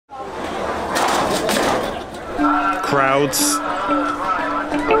crowds,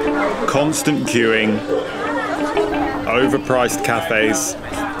 constant queuing, overpriced cafes,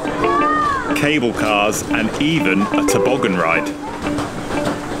 cable cars, and even a toboggan ride.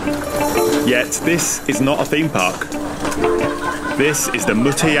 Yet this is not a theme park. This is the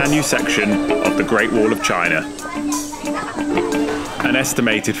Mutianyu section of the Great Wall of China. An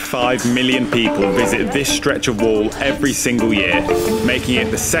estimated 5 million people visit this stretch of wall every single year, making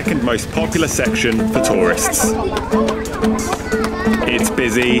it the second most popular section for tourists. It's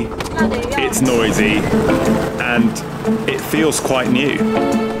busy, it's noisy, and it feels quite new.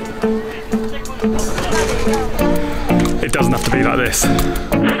 It doesn't have to be like this.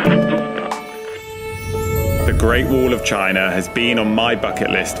 The Great Wall of China has been on my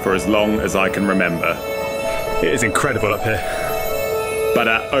bucket list for as long as I can remember. It is incredible up here. But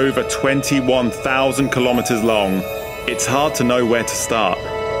at over 21,000 kilometers long, it's hard to know where to start.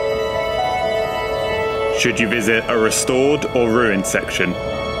 Should you visit a restored or ruined section?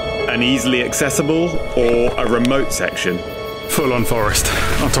 An easily accessible or a remote section? Full-on forest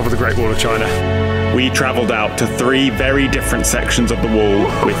on top of the Great Wall of China. We travelled out to 3 very different sections of the wall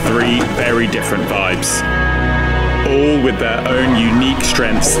with 3 very different vibes, all with their own unique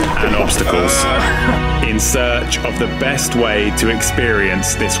strengths and obstacles, in search of the best way to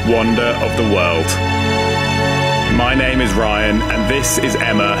experience this wonder of the world. My name is Ryan and this is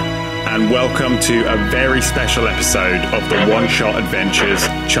Emma, and welcome to a very special episode of the One Shot Adventures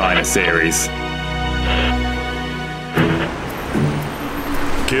China series.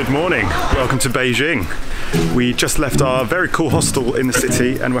 Good morning, welcome to Beijing. We just left our very cool hostel in the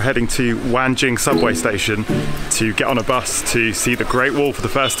city and we're heading to Wanjing subway station to get on a bus to see the Great Wall for the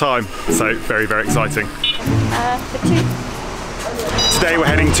first time. So very, very exciting. Today we're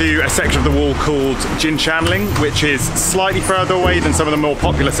heading to a section of the wall called Jinshanling, which is slightly further away than some of the more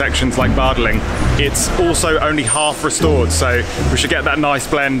popular sections like Badaling. It's also only half restored, so we should get that nice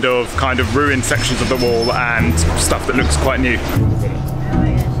blend of kind of ruined sections of the wall and stuff that looks quite new.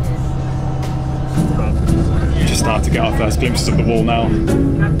 Start to get our first glimpses of the wall now.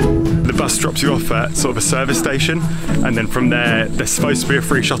 The bus drops you off at sort of a service station, and then from there there's supposed to be a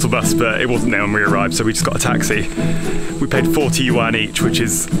free shuttle bus, but it wasn't there when we arrived, so we just got a taxi. We paid 40 yuan each, which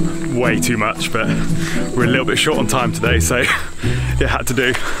is way too much, but we're a little bit short on time today, so it had to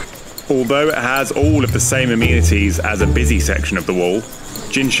do. Although it has all of the same amenities as a busy section of the wall,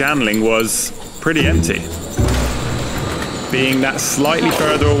 Jinshanling was pretty empty. Being that slightly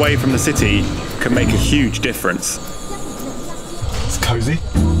further away from the city can make a huge difference. It's cozy.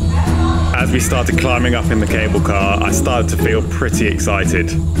 As we started climbing up in the cable car, I started to feel pretty excited.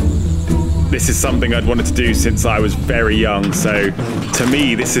 This is something I'd wanted to do since I was very young, so to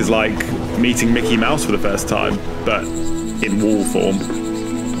me this is like meeting Mickey Mouse for the first time, but in wall form.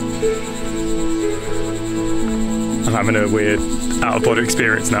 I'm having a weird out-of-body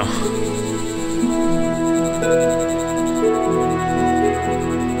experience now.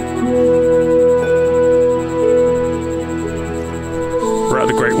 We're at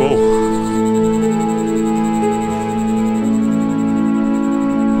the Great Wall.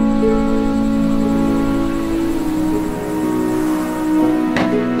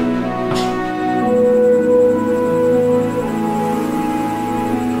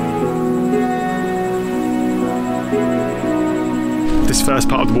 This first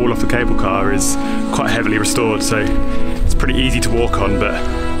part of the wall off the cable car is quite heavily restored, so it's pretty easy to walk on, but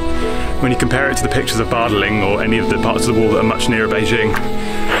when you compare it to the pictures of Badaling or any of the parts of the wall that are much nearer Beijing,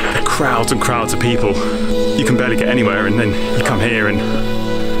 there are crowds and crowds of people. You can barely get anywhere, and then you come here and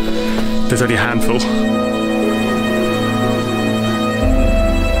there's only a handful.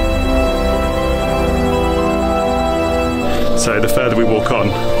 So the further we walk on,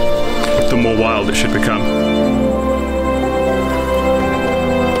 the more wild it should become.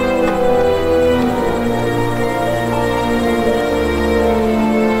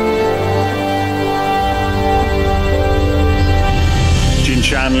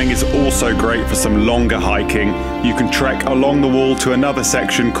 Jinshanling is also great for some longer hiking. You can trek along the wall to another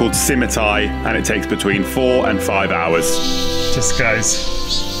section called Scimitai, and it takes between 4 and 5 hours. Just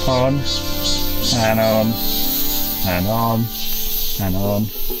goes on and on and on and on.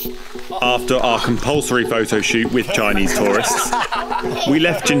 After our compulsory photo shoot with Chinese tourists, we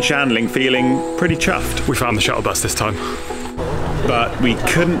left Jinshanling feeling pretty chuffed. We found the shuttle bus this time. But we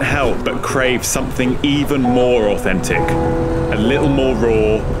couldn't help but crave something even more authentic, a little more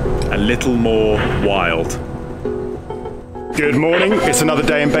raw, a little more wild. Good morning, it's another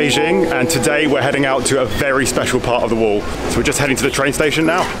day in Beijing, and today we're heading out to a very special part of the wall. So we're just heading to the train station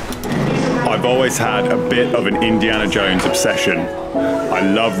now. I've always had a bit of an Indiana Jones obsession. I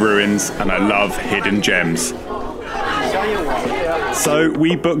love ruins and I love hidden gems. So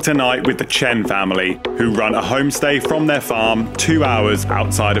we booked a night with the Chen family, who run a homestay from their farm 2 hours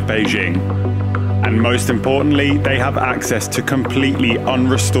outside of Beijing. And most importantly, they have access to completely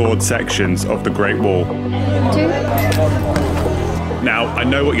unrestored sections of the Great Wall. Now, I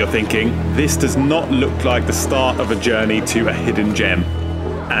know what you're thinking. This does not look like the start of a journey to a hidden gem.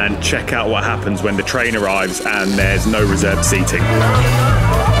 And check out what happens when the train arrives and there's no reserved seating.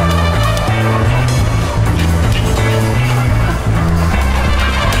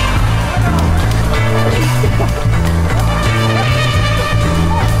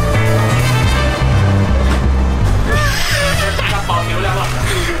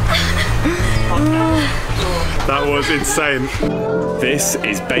 That was insane. This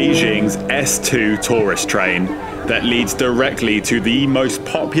is Beijing's S2 tourist train that leads directly to the most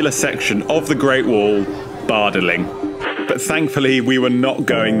popular section of the Great Wall, Badaling. But thankfully, we were not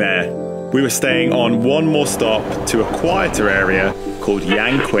going there. We were staying on one more stop to a quieter area called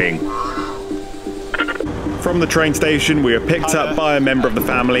Yangqing. From the train station, we were picked up by a member of the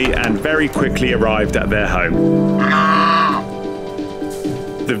family and very quickly arrived at their home.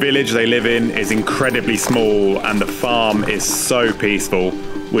 The village they live in is incredibly small and the farm is so peaceful,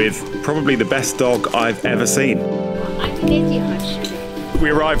 with probably the best dog I've ever seen. We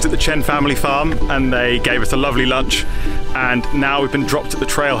arrived at the Chen family farm and they gave us a lovely lunch, and now we've been dropped at the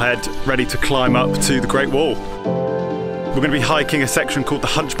trailhead ready to climb up to the Great Wall. We're going to be hiking a section called the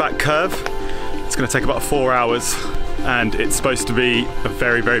Hunchback Curve. It's going to take about 4 hours and it's supposed to be a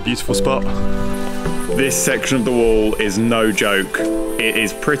very, very beautiful spot. This section of the wall is no joke. It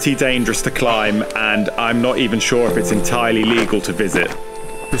is pretty dangerous to climb, and I'm not even sure if it's entirely legal to visit.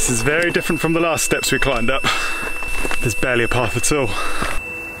 This is very different from the last steps we climbed up. There's barely a path at all.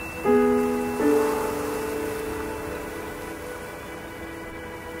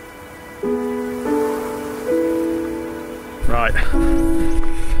 Right.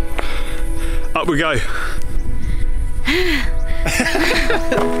 Up we go.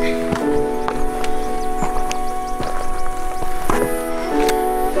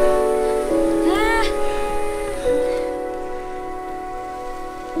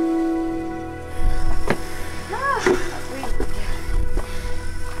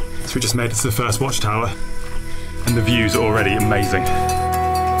 So we just made it to the first watchtower, and the view's already amazing.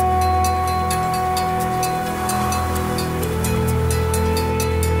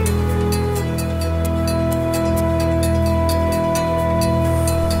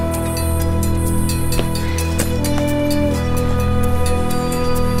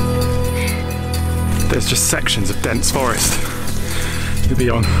 There's just sections of dense forest. You'll be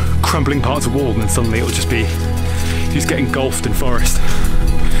on crumbling parts of wall and then suddenly it'll just be, you just get engulfed in forest.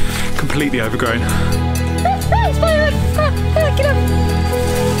 Completely overgrown. I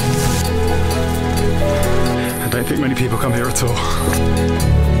don't think many people come here at all.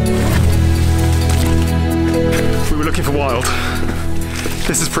 We were looking for wild.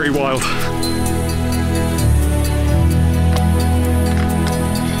 This is pretty wild.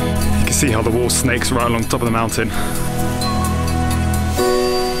 You can see how the wall snakes right along the top of the mountain.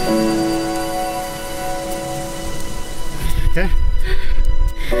 Okay.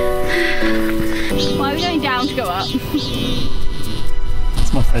 Why are we going down to go up?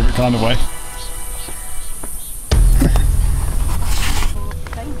 It's my favourite kind of way.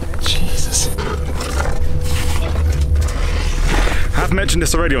 Jesus. I've mentioned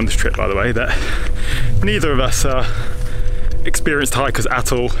this already on this trip, by the way, that neither of us are experienced hikers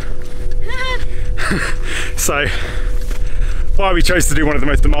at all. So, why we chose to do one of the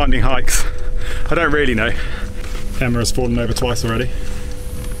most demanding hikes, I don't really know. Emma's fallen over twice already.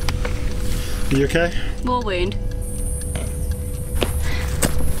 Are you okay? More wound.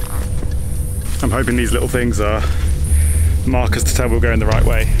 I'm hoping these little things are markers to tell we're going the right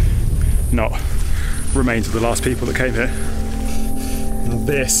way, not remains of the last people that came here. Now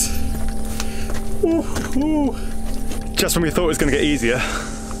this, just when we thought it was going to get easier,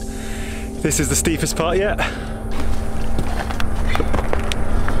 this is the steepest part yet.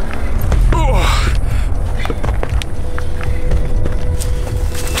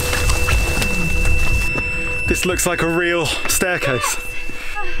 This looks like a real staircase.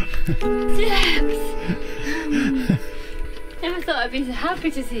 Steps! Never thought I'd be so happy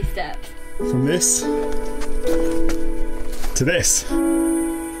to see steps. From this to this.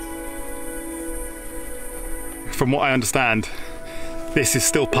 From what I understand, this is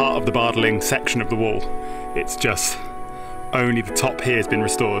still part of the Badaling section of the wall. It's just only the top here has been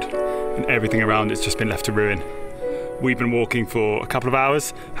restored and everything around it's just been left to ruin. We've been walking for a couple of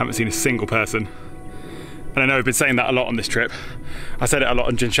hours, haven't seen a single person. And I know I've been saying that a lot on this trip. I said it a lot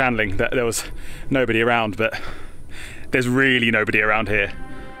on Jinshanling, that there was nobody around, but there's really nobody around here.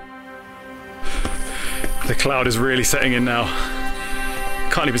 The cloud is really setting in now.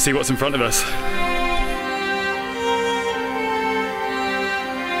 Can't even see what's in front of us.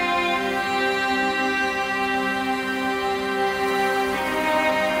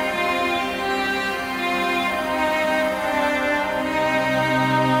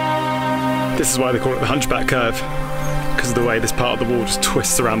 This is why they call it the Hunchback Curve, because of the way this part of the wall just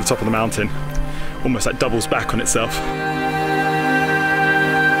twists around the top of the mountain, almost like doubles back on itself.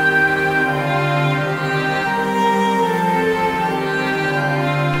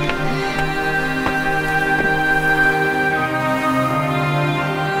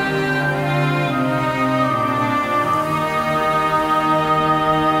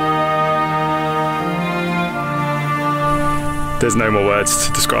 There's no more words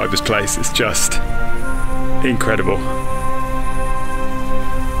to describe this place, it's just incredible.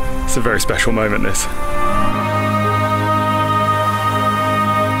 It's a very special moment, this.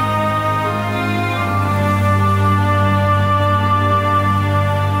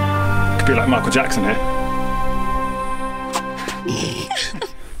 Could be like Michael Jackson here.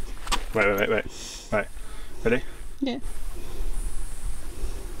 Wait. Right, ready? Yeah.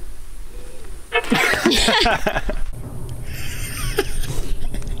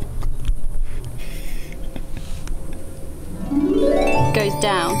 Goes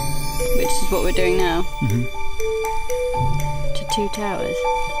down, which is what we're doing now, to 2 towers.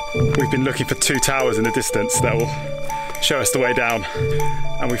 We've been looking for 2 towers in the distance that will show us the way down,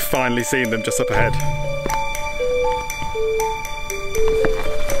 and we've finally seen them just up ahead.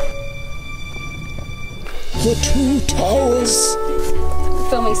 The 2 towers!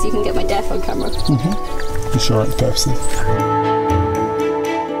 Filming so you can get my death on camera. For sure, it's purposes.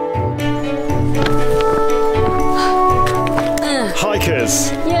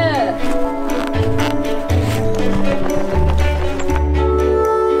 Hikers! Yeah!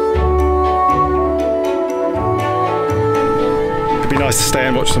 It'd be nice to stay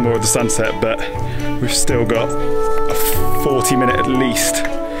and watch some more of the sunset, but we've still got a 40-minute at least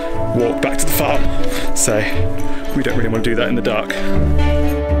walk back to the farm, so we don't really want to do that in the dark.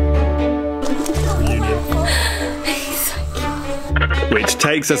 Which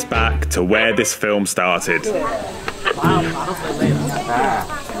takes us back to where this film started.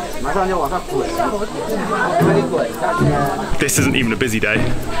 This isn't even a busy day.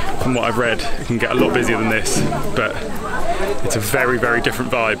 From what I've read, it can get a lot busier than this, but it's a very, very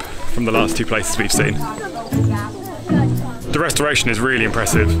different vibe from the last 2 places we've seen. The restoration is really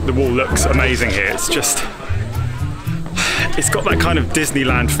impressive. The wall looks amazing here. It's got that kind of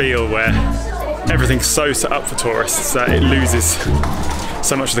Disneyland feel where everything's so set up for tourists that it loses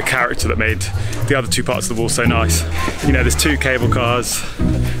so much of the character that made the other 2 parts of the wall so nice. You know, there's 2 cable cars,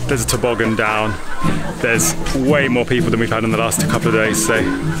 there's a toboggan down, there's way more people than we've had in the last couple of days, so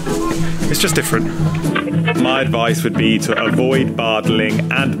it's just different. My advice would be to avoid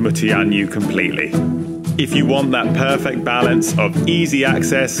Badaling and Mutianyu completely. If you want that perfect balance of easy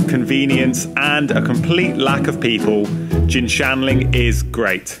access, convenience, and a complete lack of people, Jinshanling is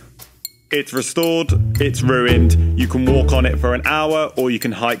great. It's restored, it's ruined, you can walk on it for an hour or you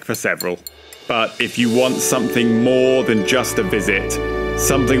can hike for several. But if you want something more than just a visit,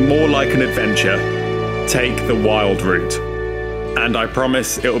 something more like an adventure, take the wild route. And I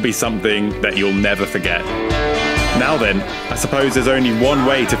promise it will be something that you'll never forget. Now then, I suppose there's only one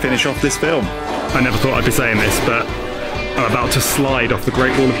way to finish off this film. I never thought I'd be saying this, but I'm about to slide off the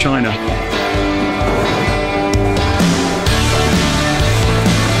Great Wall of China.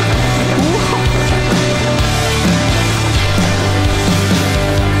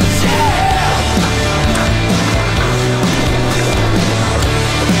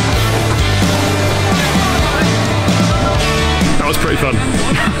 That was pretty fun.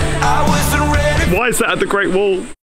 Why is that at the Great Wall?